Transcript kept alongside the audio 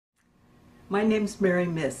My name's Mary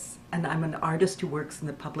Miss, and I'm an artist who works in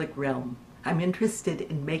the public realm. I'm interested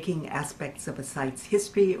in making aspects of a site's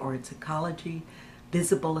history or its ecology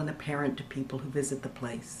visible and apparent to people who visit the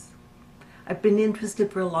place. I've been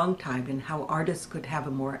interested for a long time in how artists could have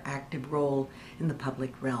a more active role in the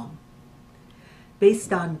public realm.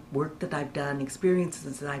 Based on work that I've done,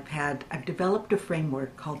 experiences that I've had, I've developed a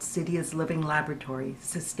framework called City as Living Laboratory,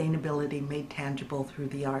 Sustainability Made Tangible Through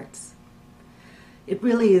the Arts. It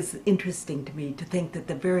really is interesting to me to think that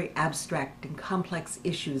the very abstract and complex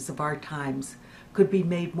issues of our times could be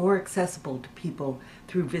made more accessible to people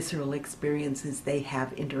through visceral experiences they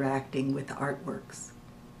have interacting with artworks.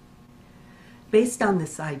 Based on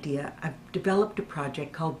this idea, I've developed a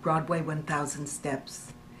project called Broadway 1000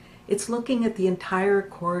 Steps. It's looking at the entire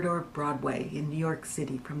corridor of Broadway in New York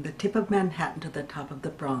City, from the tip of Manhattan to the top of the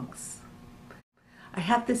Bronx. I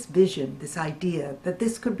have this vision, this idea, that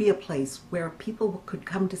this could be a place where people could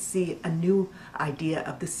come to see a new idea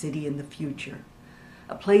of the city in the future.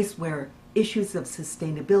 A place where issues of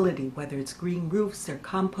sustainability, whether it's green roofs or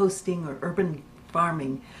composting or urban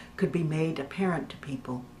farming, could be made apparent to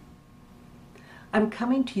people. I'm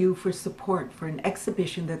coming to you for support for an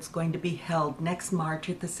exhibition that's going to be held next March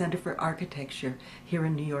at the Center for Architecture here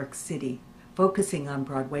in New York City, focusing on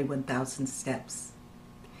Broadway 1000 Steps.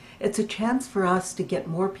 It's a chance for us to get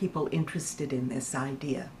more people interested in this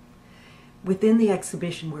idea. Within the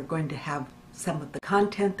exhibition, we're going to have some of the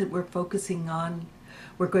content that we're focusing on.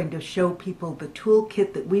 We're going to show people the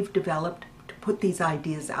toolkit that we've developed to put these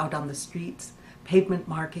ideas out on the streets, pavement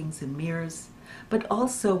markings and mirrors. But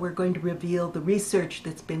also we're going to reveal the research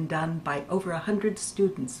that's been done by over 100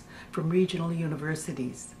 students from regional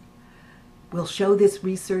universities. We'll show this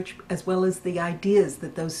research as well as the ideas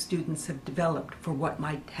that those students have developed for what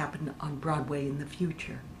might happen on Broadway in the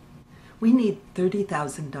future. We need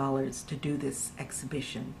 $30,000 to do this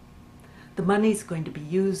exhibition. The money is going to be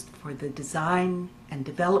used for the design and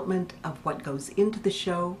development of what goes into the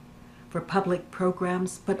show, for public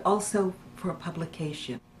programs, but also for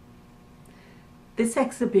publication. This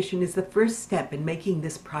exhibition is the first step in making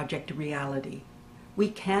this project a reality. We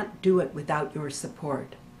can't do it without your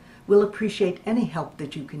support. We'll appreciate any help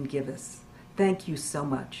that you can give us. Thank you so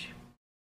much.